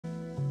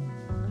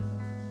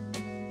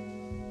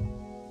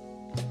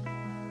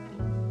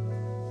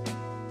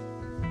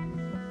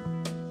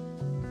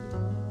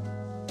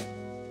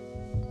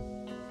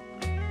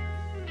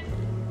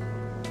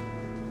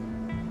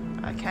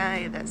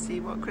Okay, let's see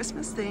what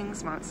Christmas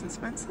things Marks and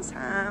Spencer's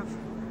have.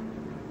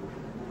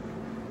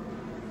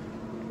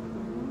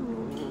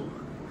 Ooh,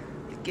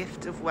 the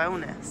gift of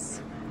wellness.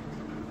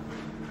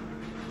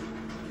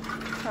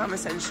 Calm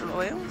essential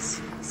oils,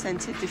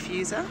 scented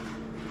diffuser,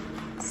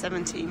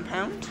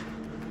 £17.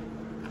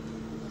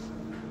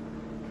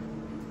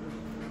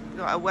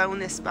 Got a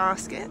wellness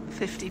basket,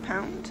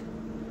 £50.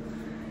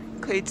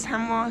 Includes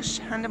hand wash,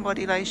 hand and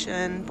body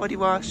lotion, body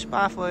wash,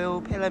 bath oil,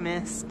 pillow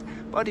mist,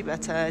 body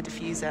butter,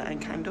 diffuser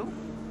and candle.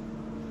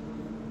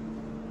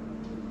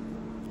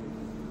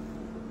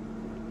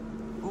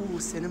 Ooh,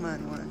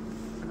 cinnamon one.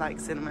 I like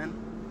cinnamon.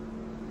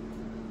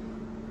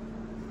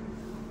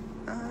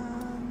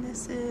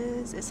 This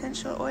is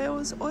essential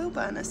oils oil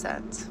burner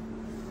set.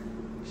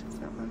 Which is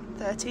that one?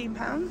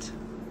 £13.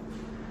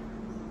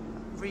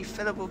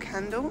 Refillable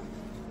candle.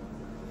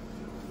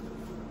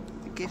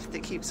 The gift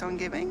that keeps on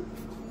giving.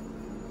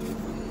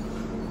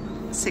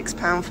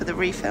 £6 for the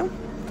refill.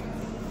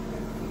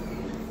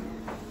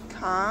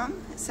 Calm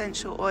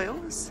essential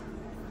oils.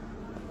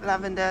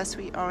 Lavender,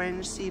 sweet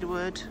orange,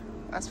 cedarwood.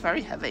 That's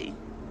very heavy.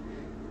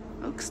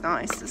 Looks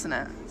nice, doesn't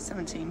it?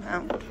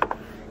 £17.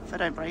 If I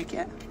don't break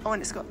it. Oh,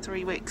 and it's got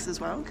 3 wicks as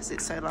well because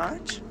it's so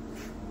large.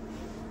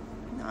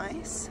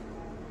 Nice.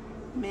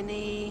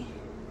 Mini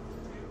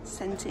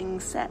scenting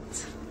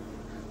set.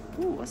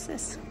 Ooh, what's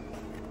this?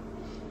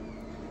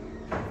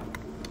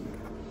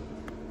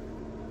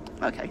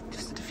 Okay,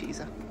 just a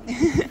diffuser.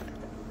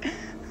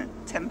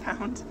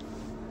 £10.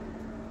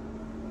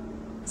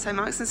 So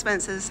Marks and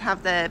Spencer's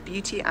have their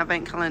beauty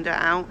advent calendar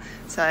out.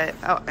 So I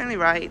felt only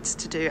right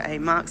to do a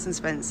Marks and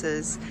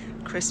Spencer's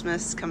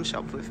Christmas come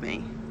shop with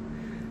me.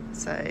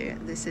 So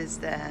this is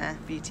their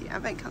beauty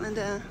advent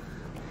calendar.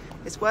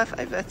 It's worth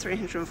over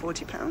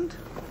 £340.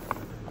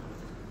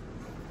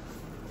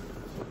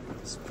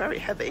 It's very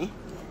heavy.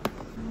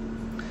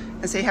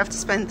 And so you have to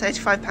spend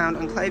 £35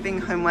 on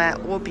clothing, homeware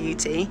or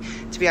beauty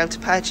to be able to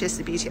purchase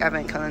the beauty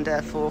advent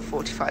calendar for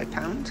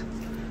 £45.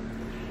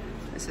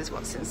 This is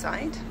what's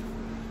inside.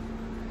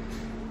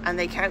 And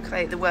they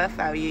calculate the worth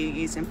value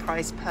using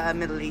price per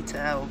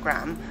milliliter or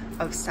gram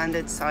of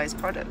standard size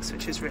products,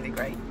 which is really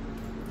great.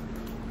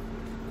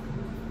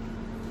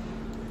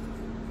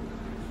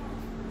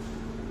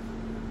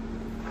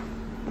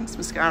 This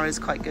mascara is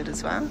quite good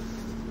as well.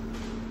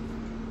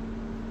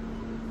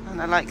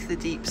 And I like the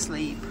deep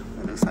sleep.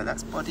 It looks like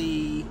that's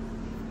body...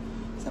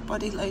 Is that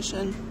body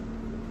lotion?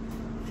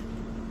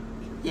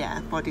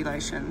 Yeah, body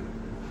lotion.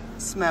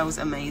 Smells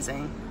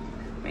amazing.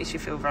 Makes you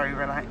feel very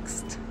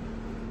relaxed.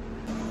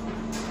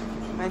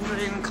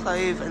 Mandarin,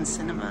 clove and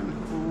cinnamon.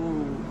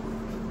 Ooh.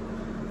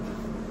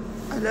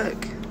 Oh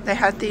look, they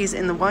had these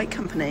in the White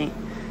Company.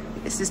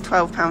 This is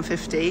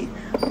 £12.50.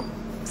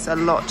 It's a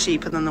lot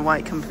cheaper than the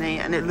White Company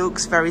and it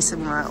looks very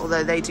similar,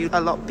 although they do a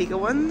lot bigger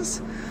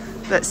ones.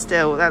 But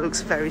still, that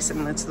looks very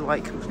similar to the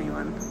White Company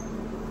one.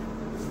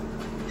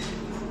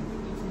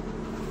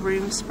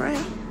 Room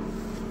spray.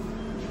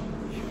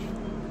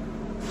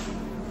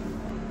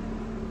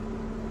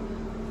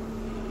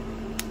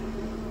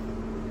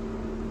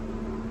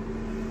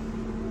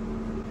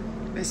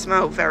 They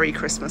smell very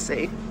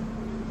Christmassy.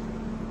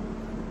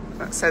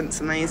 That scent's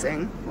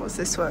amazing. What's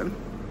this one?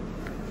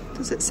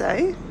 Does it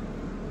say?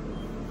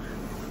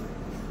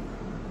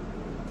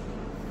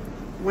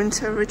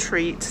 Winter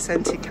Retreat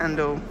scented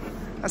candle.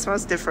 That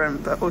smells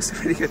different, but also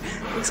really good.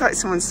 Looks like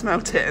someone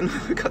smelt it and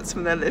got some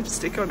of their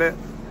lipstick on it.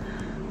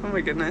 Oh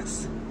my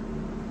goodness.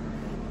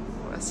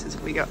 What else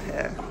have we got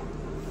here?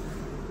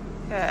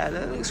 Yeah,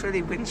 that looks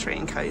really wintry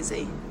and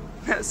cozy.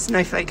 That's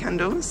snowflake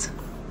candles.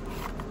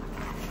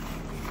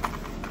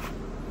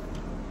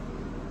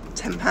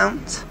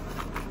 £10.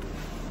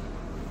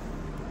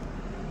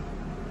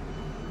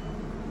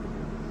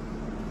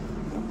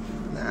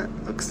 That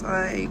looks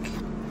like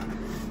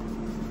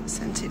a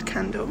scented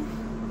candle.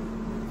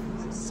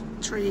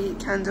 Tree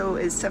candle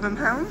is £7.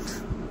 I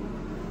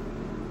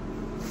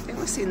think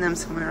we've seen them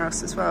somewhere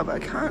else as well, but I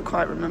can't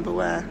quite remember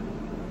where.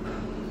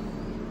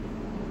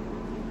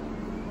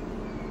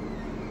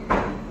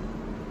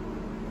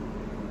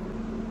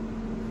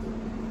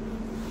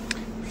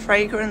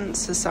 Fragrance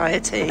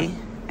Society,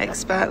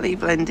 expertly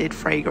blended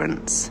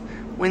fragrance,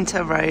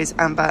 winter rose,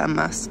 amber and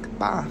musk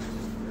bath.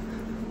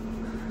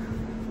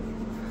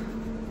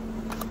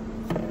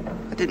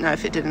 I didn't know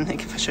if it did anything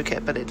if I shook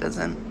it, but it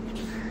doesn't.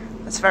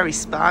 It's very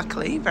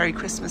sparkly, very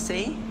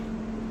Christmassy.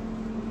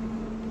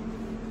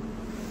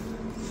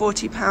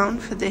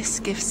 £40 for this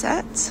gift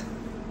set.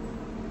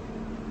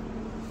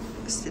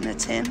 Just in a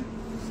tin.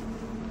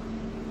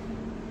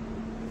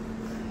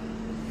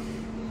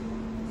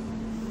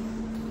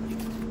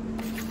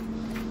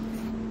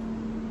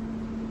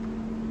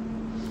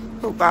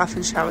 Oh, bath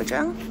and shower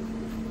gel.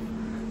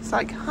 It's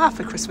like half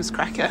a Christmas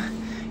cracker.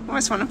 You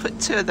almost want to put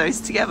 2 of those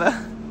together.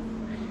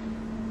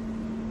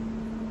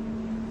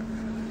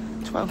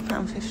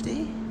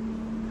 £12.50.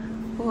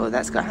 Oh,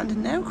 that's got hand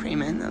and nail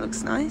cream in. That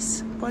looks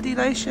nice. Body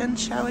lotion,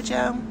 shower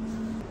gel.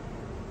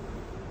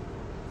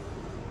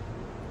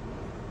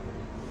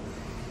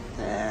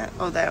 There.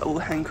 Oh, they're all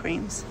hand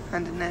creams.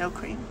 Hand and nail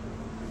cream.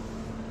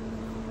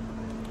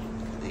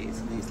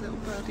 These are these little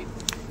birdie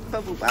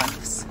bubble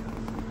baths.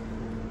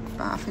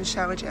 Bath and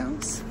shower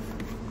gels.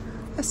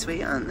 They're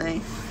sweet, aren't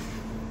they?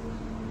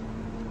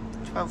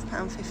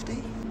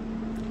 £12.50.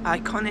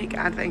 Iconic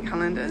advent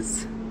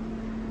calendars.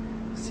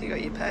 So you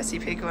got your Percy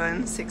Pig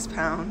one,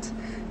 £6.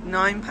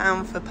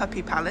 £9 for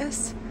Puppy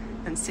Palace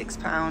and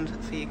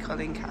 £6 for your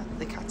Colin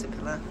the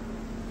Caterpillar.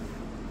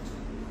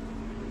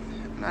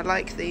 And I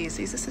like these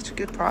are such a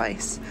good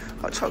price.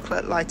 Hot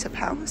chocolate light up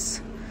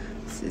house.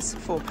 This is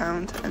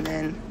 £4, and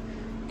then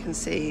you can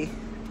see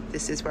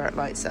this is where it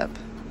lights up.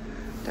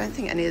 I don't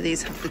think any of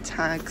these have the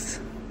tags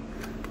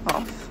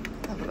off.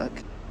 Have a look.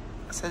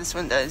 So this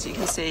one does, you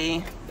can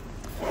see,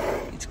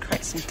 need to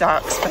create some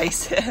dark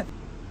space here.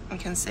 You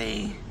can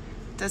see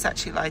it does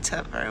actually light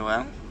up very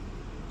well.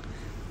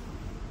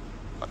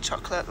 Hot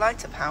chocolate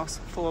light up house,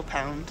 £4.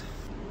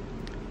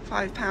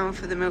 £5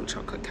 for the milk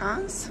chocolate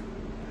cars.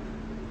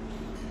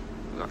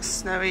 We've got a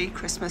snowy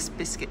Christmas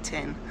biscuit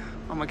tin.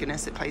 Oh my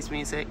goodness, it plays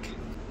music.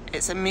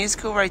 It's a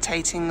musical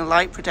rotating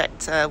light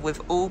projector with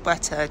all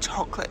butter,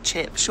 chocolate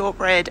chip,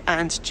 shortbread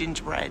and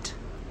gingerbread.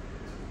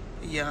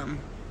 Yum.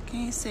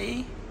 Can you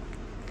see?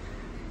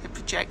 It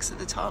projects at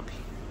the top.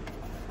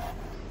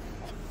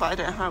 But I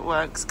don't know how it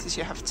works because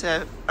you have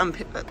to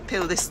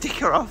peel this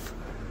sticker off.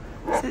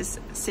 This is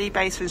see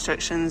base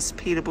instructions,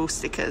 peelable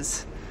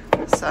stickers.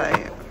 So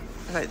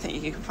I don't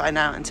think you can find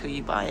out until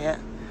you buy it.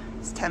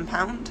 It's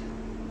 £10.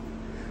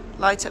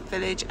 Light Up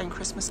Village and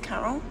Christmas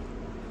Carol.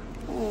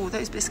 Oh,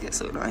 those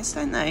biscuits look nice,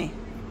 don't they?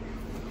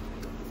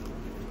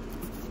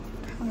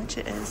 How much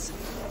it is?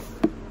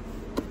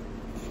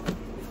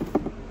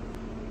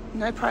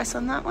 No price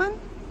on that one.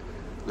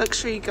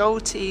 Luxury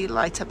Gold Tea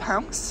Light Up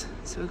House.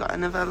 So we've got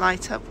another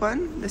light up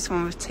one. This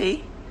one with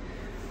tea.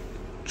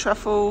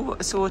 Truffle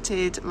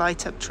Assorted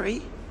Light Up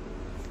Tree.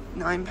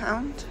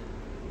 £9.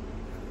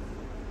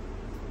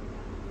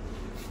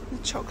 The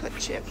chocolate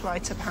chip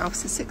light up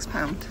house is £6.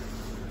 Look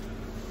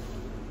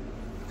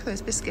at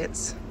those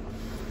biscuits.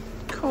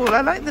 Cool,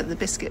 I like that the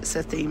biscuits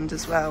are themed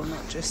as well,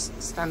 not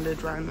just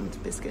standard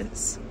round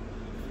biscuits.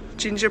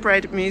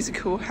 Gingerbread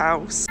musical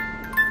house.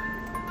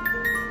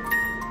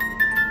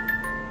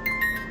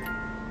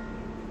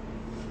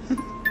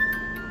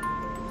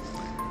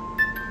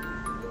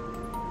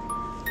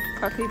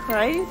 Puppy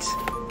Parade,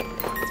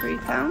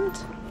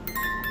 £3.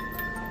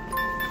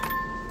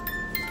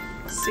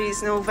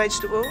 Seasonal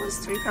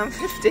vegetables,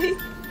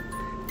 £3.50.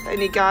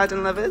 Only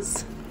garden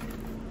lovers.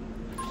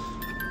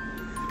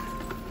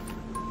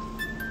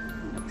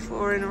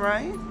 4 in a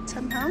row,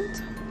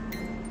 £10.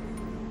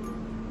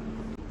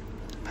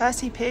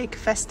 Percy Pig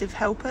Festive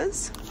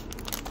Helpers.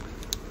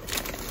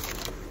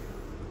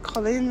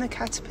 Colin the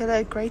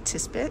Caterpillar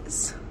Greatest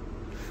Bits.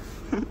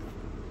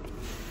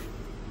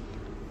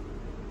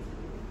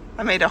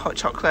 I made a hot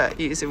chocolate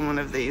using one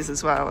of these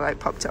as well. I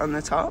popped it on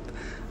the top.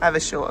 I have a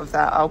short of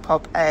that. I'll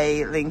pop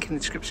a link in the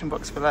description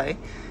box below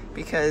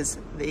because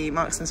the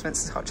Marks &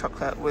 Spencer's hot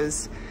chocolate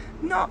was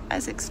not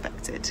as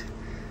expected.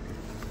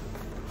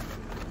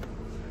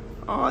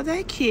 Oh,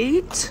 they're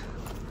cute.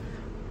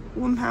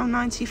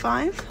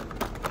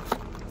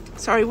 £1.95.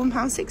 Sorry,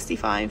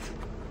 £1.65.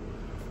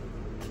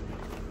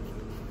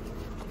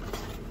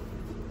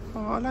 Oh,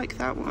 I like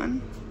that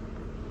one.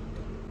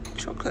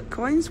 Chocolate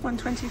coins,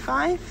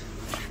 £1.25.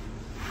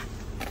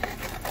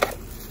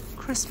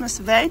 Christmas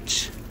veg,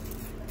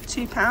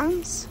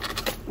 £2.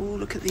 Oh,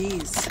 look at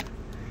these.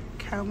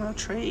 Caramel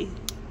tree.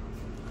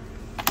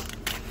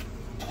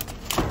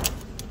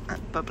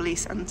 And bubbly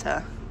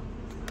Santa.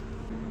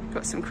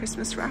 Got some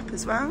Christmas wrap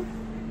as well.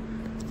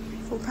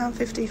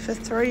 £4.50 for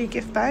 3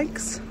 gift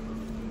bags.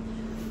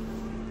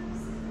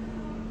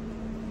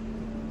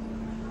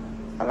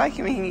 I like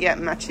it when you can get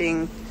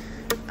matching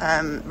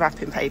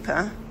wrapping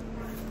paper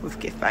with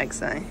gift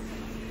bags though.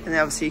 And then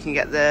obviously you can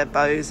get the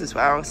bows as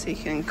well, so you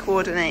can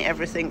coordinate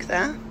everything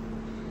there.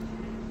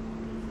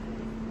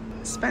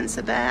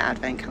 Spencer Bear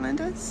Advent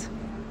Calendars.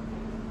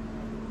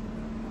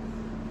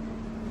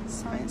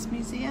 Science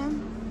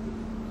Museum.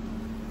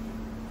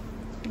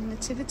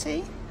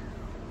 Nativity.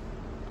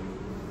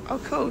 Oh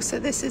cool, so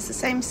this is the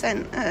same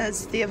scent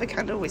as the other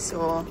candle we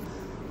saw,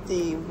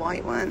 the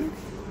white one.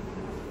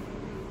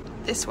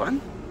 This one.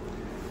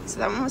 So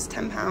that one was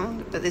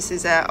 £10, but this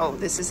is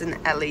this is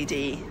an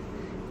LED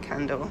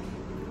candle.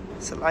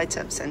 It's a light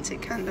up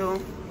scented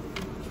candle.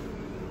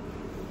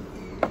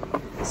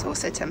 It's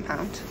also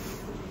 £10.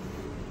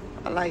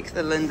 I like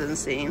the London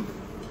theme.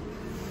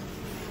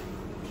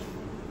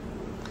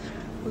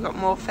 We've got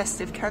more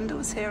festive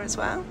candles here as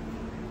well.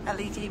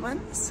 LED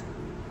ones.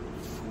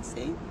 You can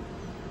see.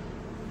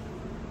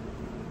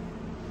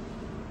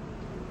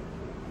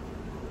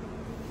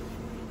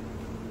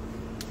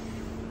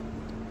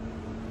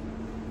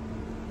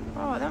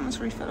 Oh, that one's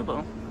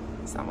refillable.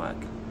 Does that work?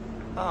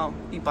 Oh,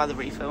 you buy the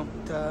refill,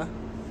 duh.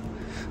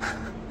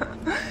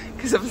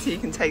 Because obviously you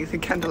can take the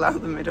candle out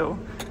of the middle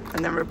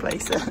and then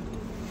replace it.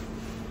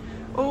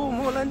 Oh,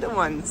 more London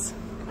ones.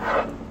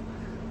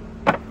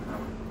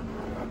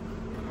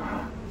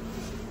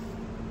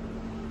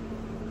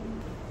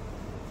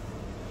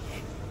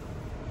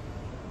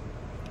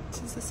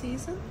 'Tis the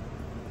season.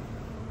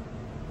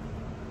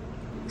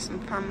 Some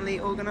family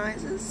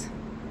organisers.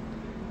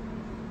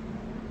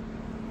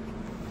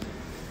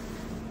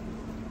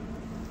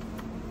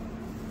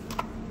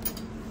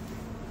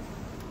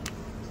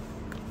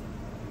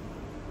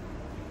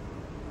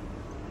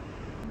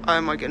 Oh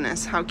my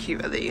goodness, how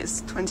cute are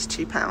these?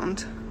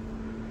 £22.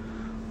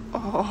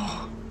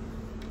 Oh.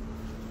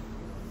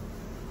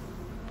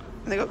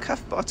 And they got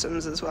cuff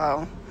bottoms as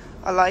well.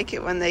 I like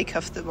it when they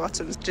cuff the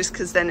bottoms, just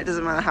because then it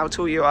doesn't matter how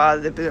tall you are,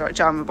 the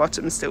pyjama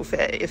bottoms still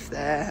fit if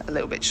they're a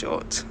little bit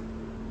short.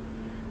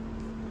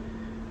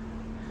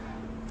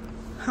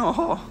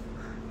 Oh,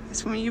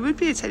 this one you would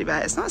be a teddy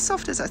bear. It's not as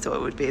soft as I thought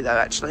it would be though,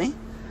 actually.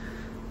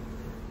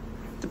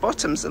 The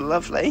bottoms are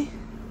lovely.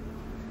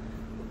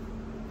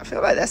 I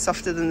feel like they're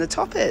softer than the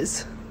top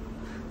is.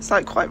 It's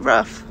like quite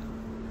rough.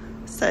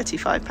 It's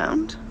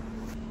 £35.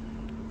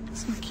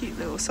 Some cute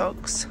little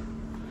socks.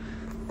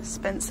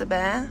 Spencer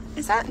Bear.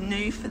 Is that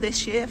new for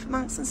this year for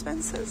Marks and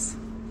Spencer's?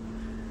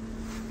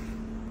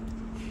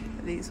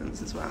 These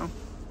ones as well.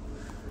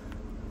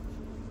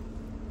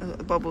 I've got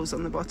the bobbles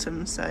on the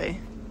bottom so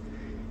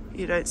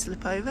you don't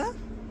slip over.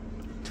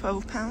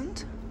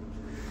 £12.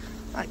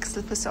 Like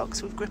slipper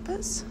socks with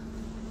grippers.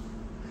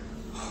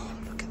 Oh,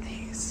 look at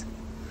these.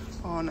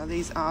 Oh no,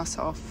 these are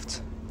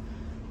soft.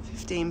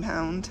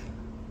 £15.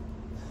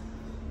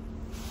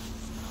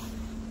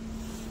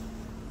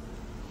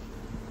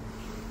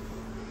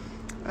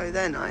 Oh,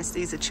 they're nice.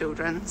 These are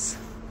children's.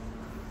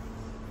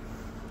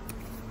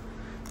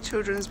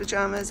 Children's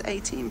pyjamas,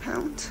 £18. I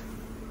don't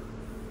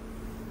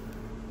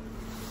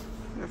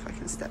know if I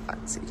can step back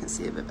so you can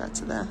see a bit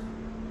better there.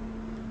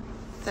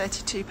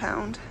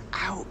 £32.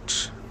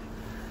 Ouch.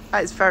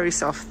 That is very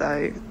soft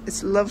though.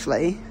 It's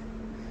lovely.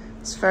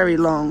 It's very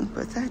long,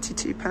 but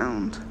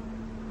 £32.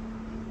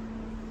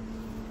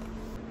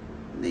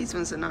 These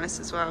ones are nice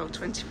as well,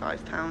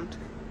 £25.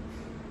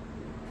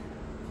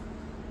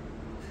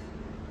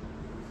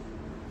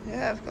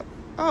 Yeah, I've got,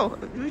 oh,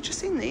 have we just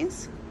seen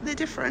these? They're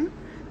different.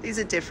 These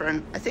are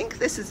different. I think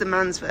this is the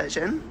man's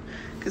version,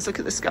 because look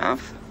at the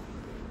scarf.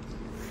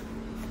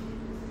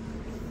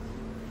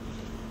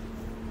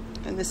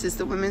 And this is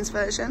the women's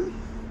version.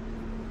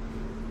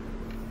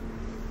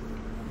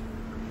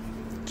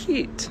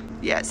 Cute.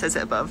 Yeah, it says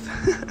it above.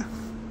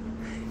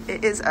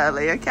 It is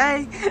early,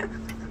 okay?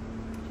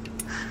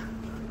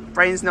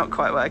 Brain's not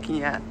quite working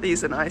yet.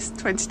 These are nice,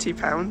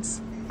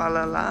 £22. La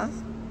la la.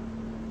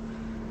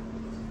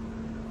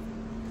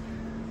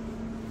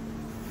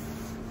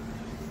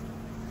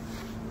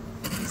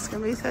 It's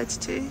gonna be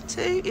 32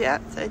 too. Yeah,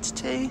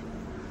 32.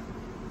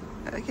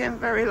 Again,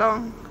 very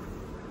long.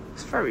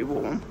 It's very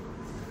warm,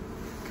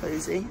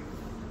 cozy.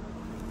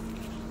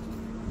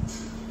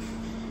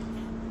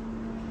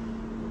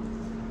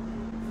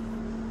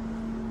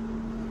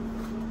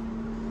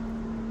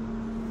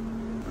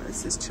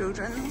 This is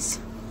children's,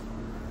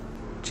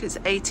 which is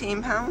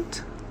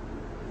 £18.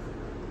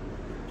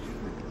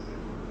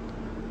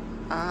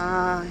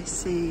 Ah, I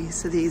see.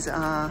 So these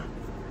are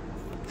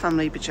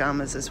family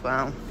pyjamas as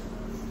well.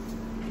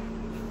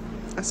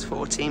 That's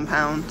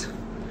 £14.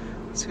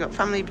 So we've got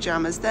family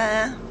pyjamas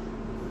there.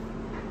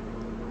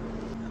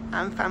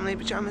 And family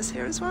pyjamas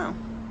here as well.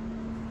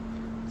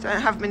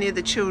 Don't have many of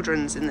the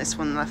children's in this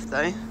one left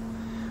though.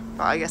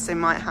 But I guess they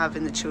might have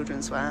in the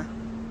children's wear.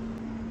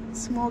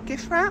 Some more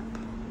gift wrap.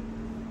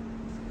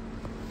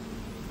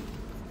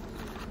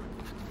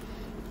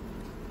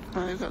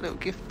 Oh, we've got little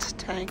gift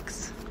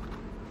tags.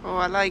 Oh,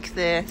 I like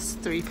this,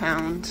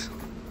 £3.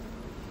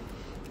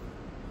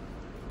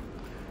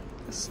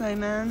 The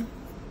snowman.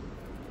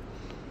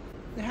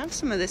 They have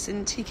some of this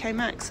in TK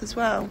Maxx as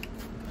well.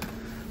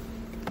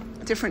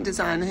 A different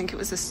design, I think it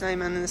was a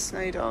snowman and a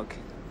snow dog.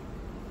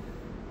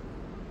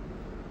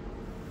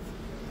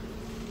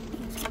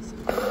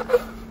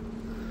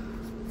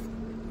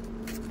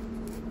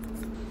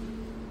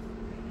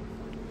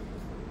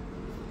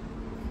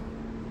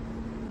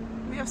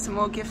 We have some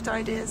more gift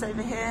ideas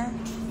over here.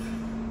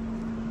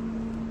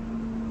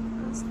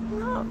 It's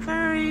not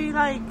very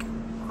like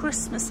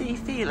Christmassy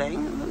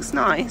feeling. It looks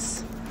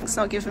nice. It's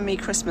not giving me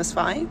Christmas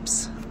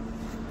vibes.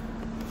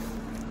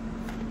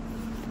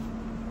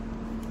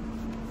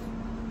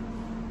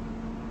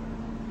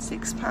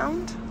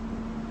 £6.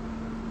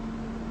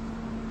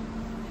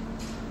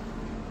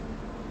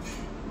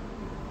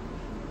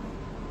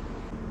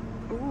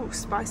 Ooh,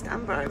 spiced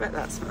amber. I bet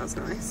that smells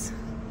nice.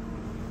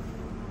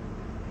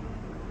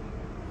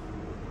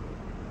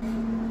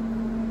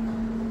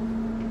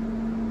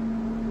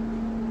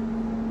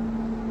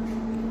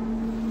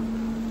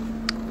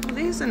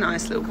 These are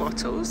nice little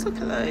bottles. Look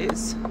at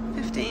those.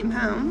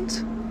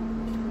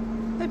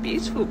 £15. They're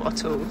beautiful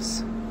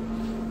bottles.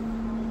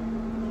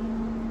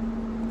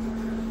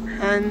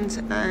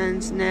 Hand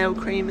and nail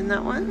cream in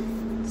that one.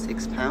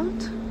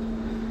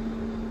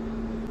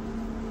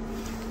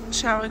 £6.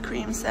 Shower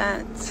cream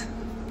set.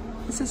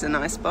 This is a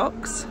nice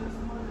box.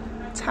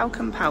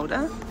 Talcum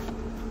powder.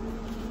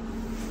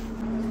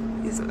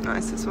 These look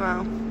nice as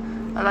well.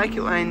 I like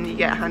it when you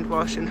get hand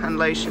wash and hand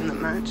lotion that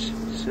match.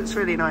 So it's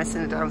really nice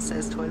in a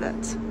downstairs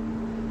toilet.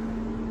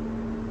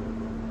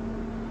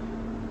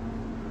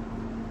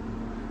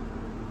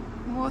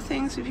 More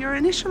things with your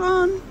initial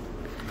on.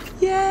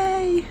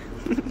 Yay!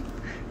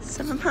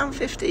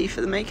 £7.50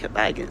 for the makeup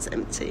bag, it's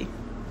empty.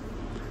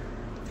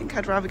 I think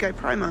I'd rather go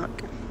Primark.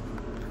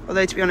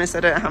 Although, to be honest, I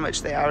don't know how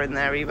much they are in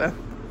there either.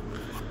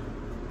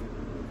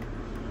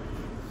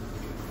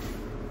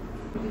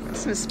 Got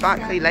some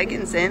sparkly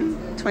leggings in,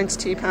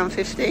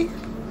 £22.50.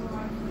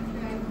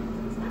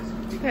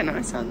 They're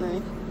nice, aren't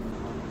they?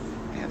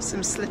 We have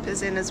some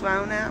slippers in as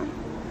well now.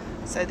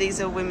 So these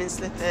are women's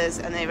slippers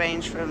and they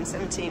range from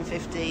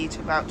 £17.50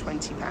 to about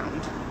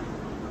 £20,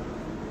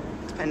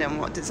 depending on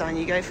what design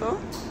you go for.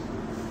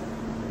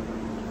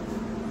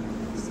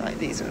 It's like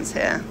these ones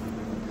here,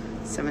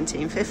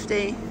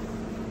 £17.50.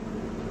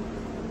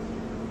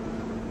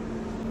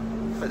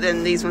 But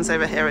then these ones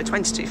over here are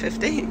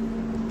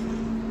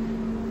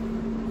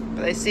 £22.50.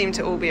 But they seem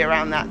to all be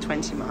around that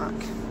 20 mark,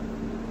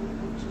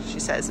 she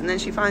says. And then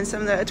she finds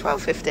some that are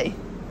 £12.50.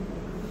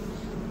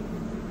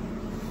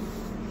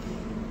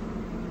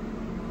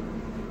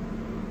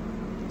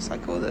 Looks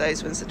like all of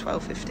those ones are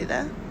 £12.50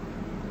 there.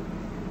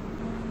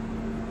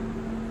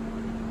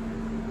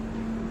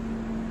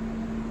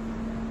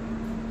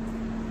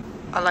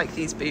 I like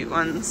these boot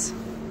ones.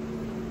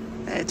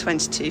 They're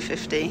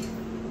 £22.50.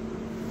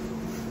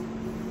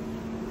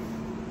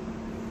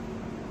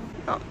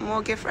 Got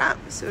more gift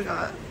wraps. So we've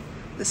got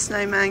the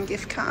snowman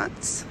gift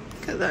cards.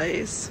 Look at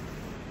those.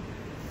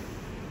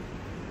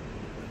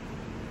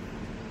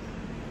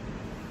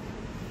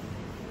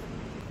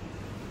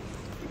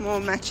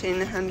 More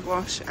matching hand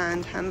wash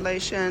and hand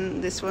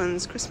lotion. This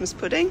one's Christmas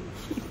pudding.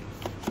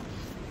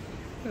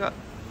 We've got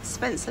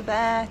Spencer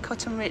Bear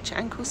cotton rich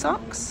ankle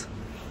socks.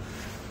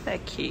 They're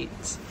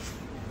cute.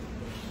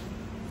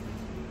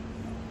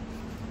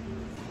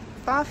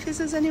 Bar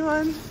fizzers,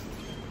 anyone?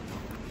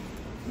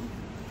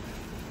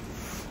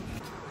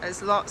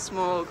 There's lots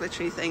more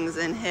glittery things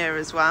in here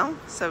as well.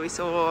 So we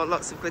saw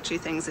lots of glittery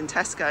things in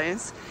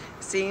Tesco's.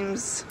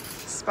 Seems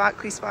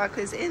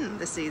sparkly's in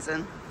this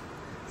season.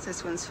 So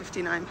this one's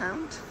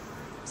 £59.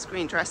 This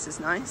green dress is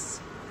nice,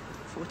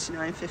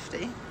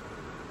 £49.50.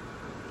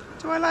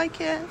 Do I like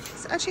it?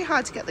 It's actually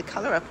hard to get the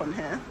colour up on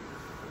here.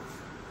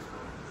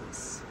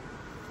 It's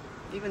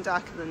even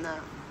darker than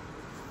that.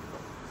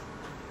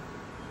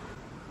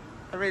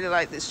 I really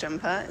like this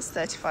jumper. It's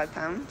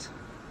 £35.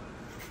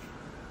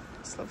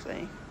 It's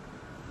lovely.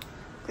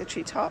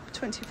 Glittery top,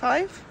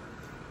 £25.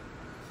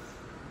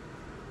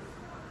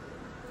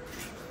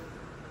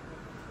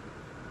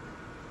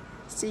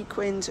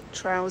 Sequined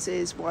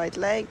trousers, wide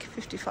leg,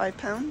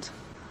 £55.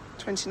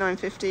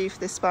 £29.50 for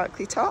this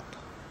sparkly top.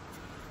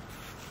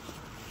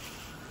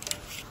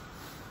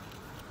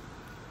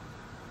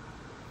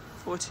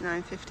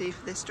 £49.50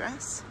 for this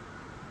dress.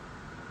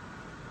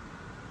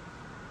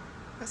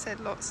 I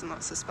said lots and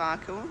lots of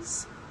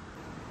sparkles.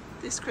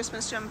 This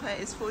Christmas jumper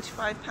is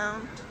 £45.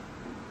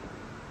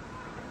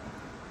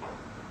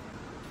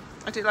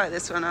 I do like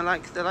this one. I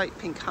like the light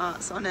pink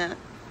hearts on it.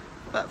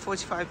 But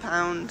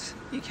 £45,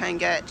 you can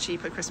get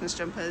cheaper Christmas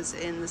jumpers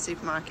in the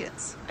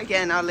supermarkets.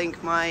 Again, I'll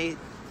link my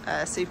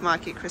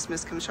supermarket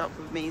Christmas come shop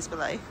with me's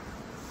below.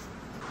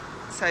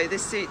 So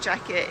this suit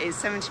jacket is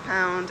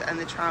 £70 and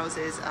the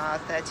trousers are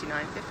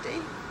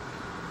 £39.50.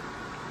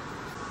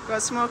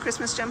 Got some more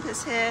Christmas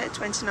jumpers here,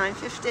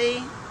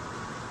 £29.50.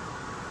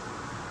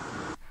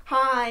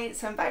 Hi,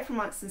 so I'm back from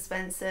Marks and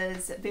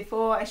Spencer's.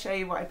 Before I show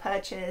you what I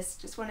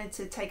purchased, just wanted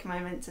to take a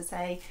moment to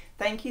say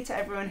thank you to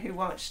everyone who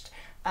watched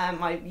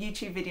my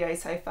YouTube video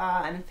so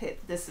far and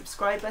hit the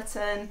subscribe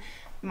button.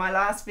 My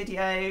last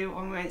video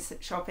when we went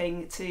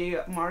shopping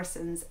to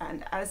Morrison's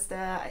and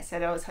Asda, I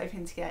said I was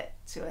hoping to get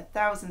to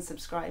 1,000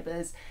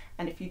 subscribers,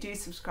 and if you do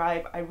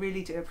subscribe, I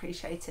really do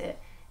appreciate it.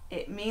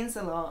 It means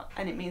a lot,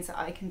 and it means that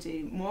I can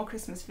do more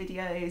Christmas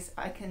videos,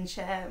 I can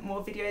share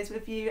more videos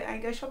with you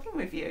and go shopping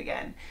with you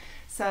again.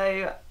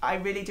 So I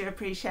really do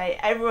appreciate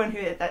everyone who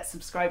hit that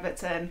subscribe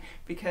button,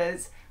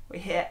 because we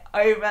hit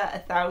over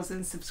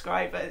 1,000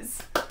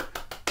 subscribers.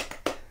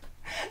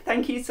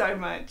 Thank you so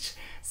much.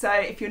 So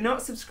if you're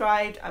not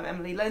subscribed, I'm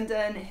Emily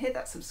London. Hit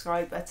that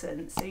subscribe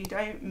button so you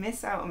don't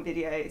miss out on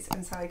videos,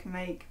 and so I can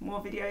make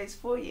more videos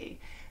for you.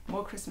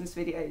 More Christmas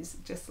videos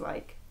just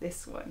like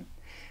this one.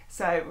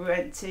 So we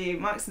went to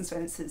Marks and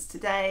Spencer's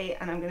today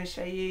and I'm going to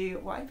show you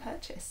what I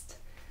purchased.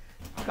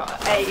 I've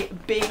got a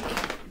big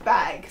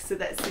bag, so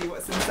let's see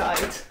what's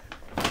inside.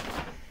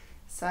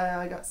 So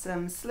I got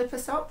some slipper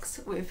socks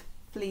with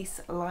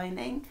fleece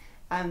lining,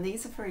 and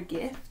these are for a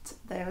gift.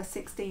 They are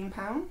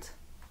 £16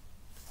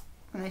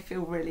 and they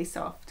feel really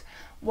soft.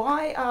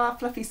 Why are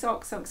fluffy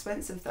socks so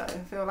expensive though? I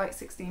feel like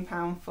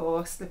 £16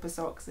 for slipper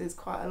socks is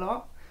quite a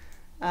lot,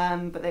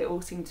 but they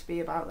all seem to be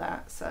about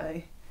that.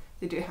 So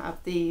they do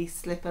have the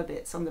slipper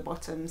bits on the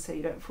bottom so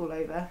you don't fall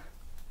over.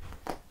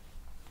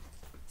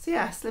 So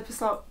yeah, slipper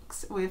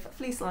socks with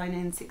fleece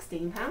lining,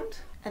 £16.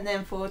 And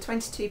then for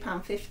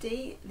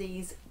 £22.50,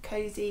 these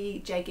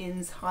cozy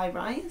jeggings high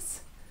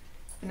rise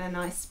in a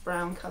nice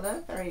brown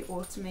colour, very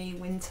autumny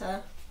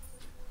winter.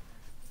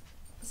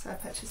 So I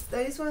purchased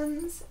those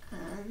ones,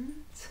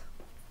 and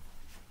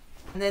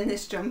And then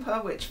this jumper,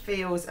 which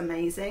feels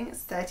amazing,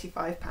 it's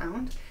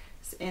 £35.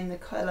 It's in the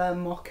colour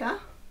mocha.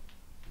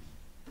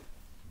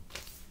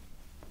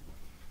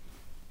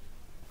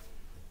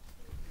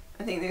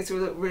 I think these will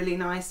look really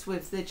nice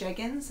with the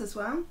jeggings as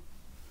well.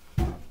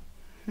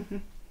 Oh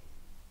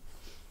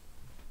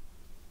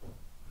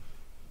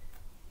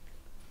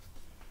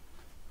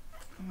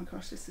my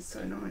gosh, this is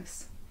so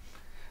nice.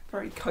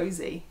 Very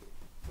cozy.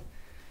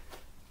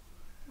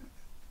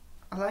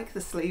 I like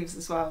the sleeves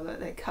as well,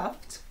 that they're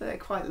cuffed, but they're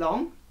quite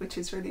long, which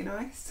is really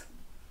nice.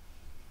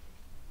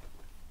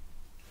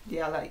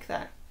 Yeah, I like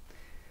that.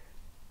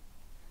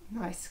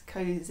 Nice,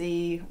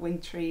 cozy,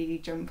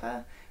 wintry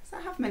jumper. I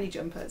don't have many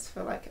jumpers, I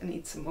feel like I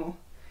need some more.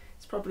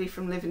 It's probably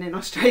from living in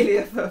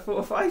Australia for 4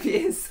 or 5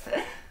 years.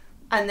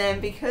 And then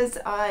because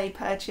I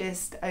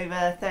purchased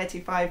over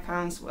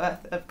 £35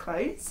 worth of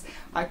clothes,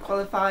 I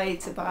qualified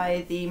to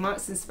buy the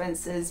Marks &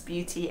 Spencer's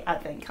Beauty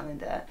Advent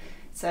Calendar.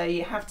 So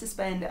you have to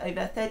spend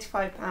over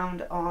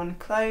 £35 on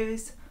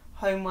clothes,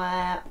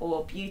 homeware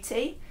or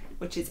beauty,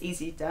 which is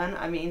easy done.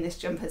 I mean, this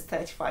jumper's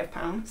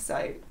 £35,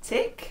 so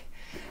tick.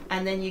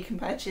 And then you can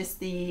purchase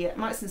the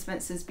Marks &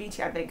 Spencer's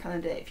Beauty Advent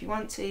Calendar if you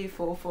want to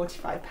for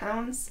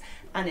 £45,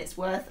 and it's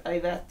worth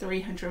over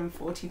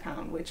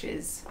 £340, which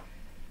is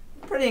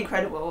pretty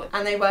incredible.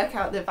 And they work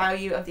out the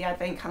value of the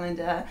Advent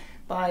Calendar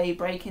by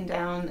breaking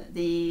down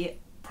the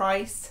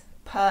price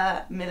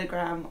per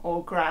milligram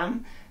or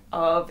gram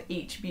of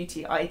each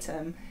beauty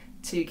item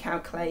to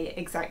calculate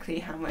exactly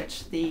how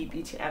much the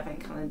Beauty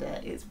Advent Calendar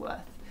is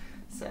worth.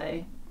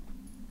 So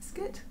it's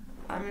good.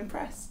 I'm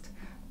impressed.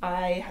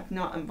 I have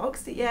not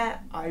unboxed it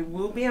yet. I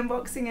will be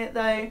unboxing it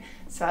though,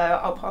 so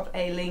I'll pop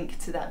a link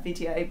to that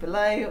video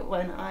below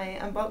when I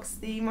unbox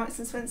the Marks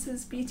 &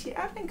 Spencer's Beauty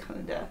Advent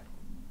Calendar.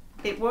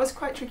 It was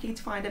quite tricky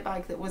to find a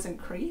bag that wasn't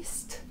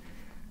creased,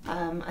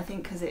 I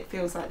think because it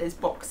feels like there's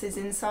boxes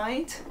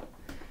inside,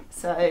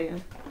 so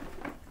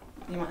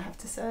you might have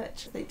to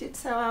search. They did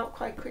sell out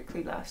quite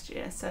quickly last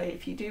year, so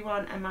if you do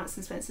want a Marks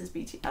 & Spencer's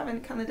Beauty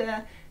Advent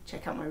Calendar,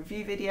 check out my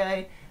review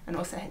video and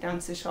also head down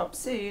to the shop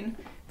soon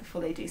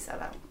before they do sell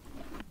out.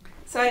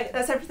 So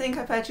that's everything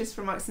I purchased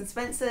from Marks &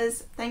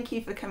 Spencer's. Thank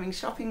you for coming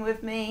shopping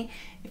with me.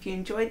 If you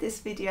enjoyed this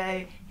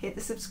video, hit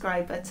the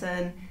subscribe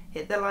button,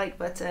 hit the like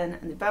button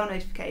and the bell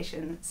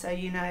notification so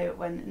you know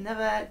when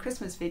another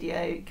Christmas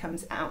video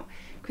comes out,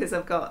 because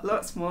I've got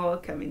lots more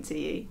coming to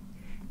you.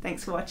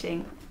 Thanks for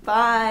watching.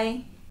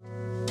 Bye!